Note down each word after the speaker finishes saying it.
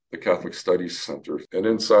the Catholic Studies Center, and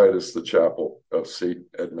inside is the chapel of St.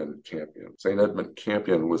 Edmund Campion. St. Edmund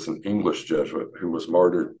Campion was an English Jesuit who was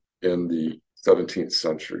martyred in the 17th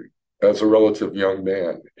century. As a relative young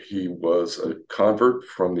man, he was a convert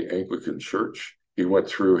from the Anglican Church. He went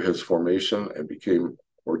through his formation and became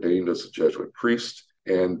ordained as a Jesuit priest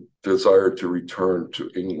and desired to return to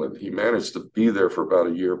England. He managed to be there for about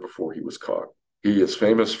a year before he was caught. He is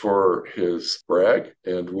famous for his brag,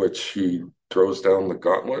 in which he throws down the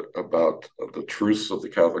gauntlet about the truths of the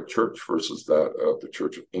Catholic Church versus that of the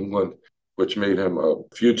Church of England, which made him a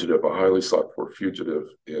fugitive, a highly sought-for fugitive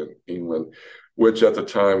in England, which at the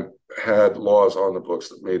time had laws on the books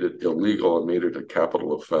that made it illegal and made it a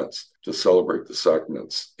capital offense to celebrate the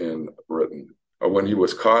sacraments in Britain. When he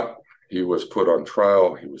was caught, he was put on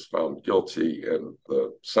trial, he was found guilty, and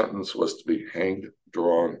the sentence was to be hanged,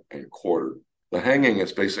 drawn, and quartered. The hanging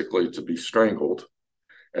is basically to be strangled,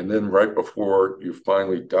 and then right before you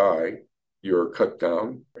finally die, you're cut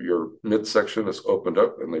down, your midsection is opened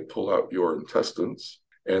up, and they pull out your intestines.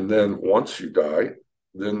 And then once you die,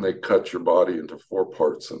 then they cut your body into four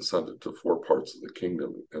parts and send it to four parts of the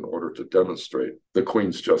kingdom in order to demonstrate the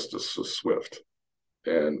Queen's justice was swift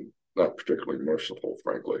and not particularly merciful,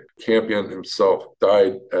 frankly. Campion himself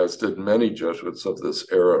died, as did many Jesuits of this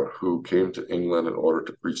era who came to England in order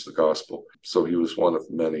to preach the gospel. So he was one of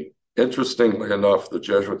many. Interestingly enough, the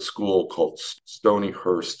Jesuit school called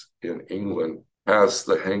Stonyhurst in England has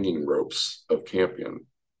the hanging ropes of Campion.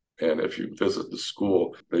 And if you visit the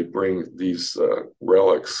school, they bring these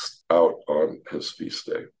relics out on his feast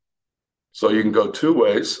day. So you can go two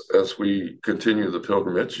ways as we continue the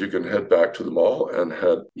pilgrimage. You can head back to the mall and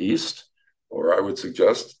head east, or I would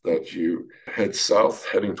suggest that you head south,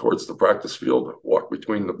 heading towards the practice field, walk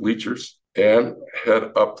between the bleachers, and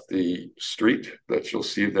head up the street that you'll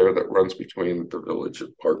see there that runs between the village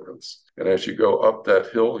apartments. And as you go up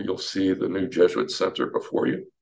that hill, you'll see the new Jesuit Center before you.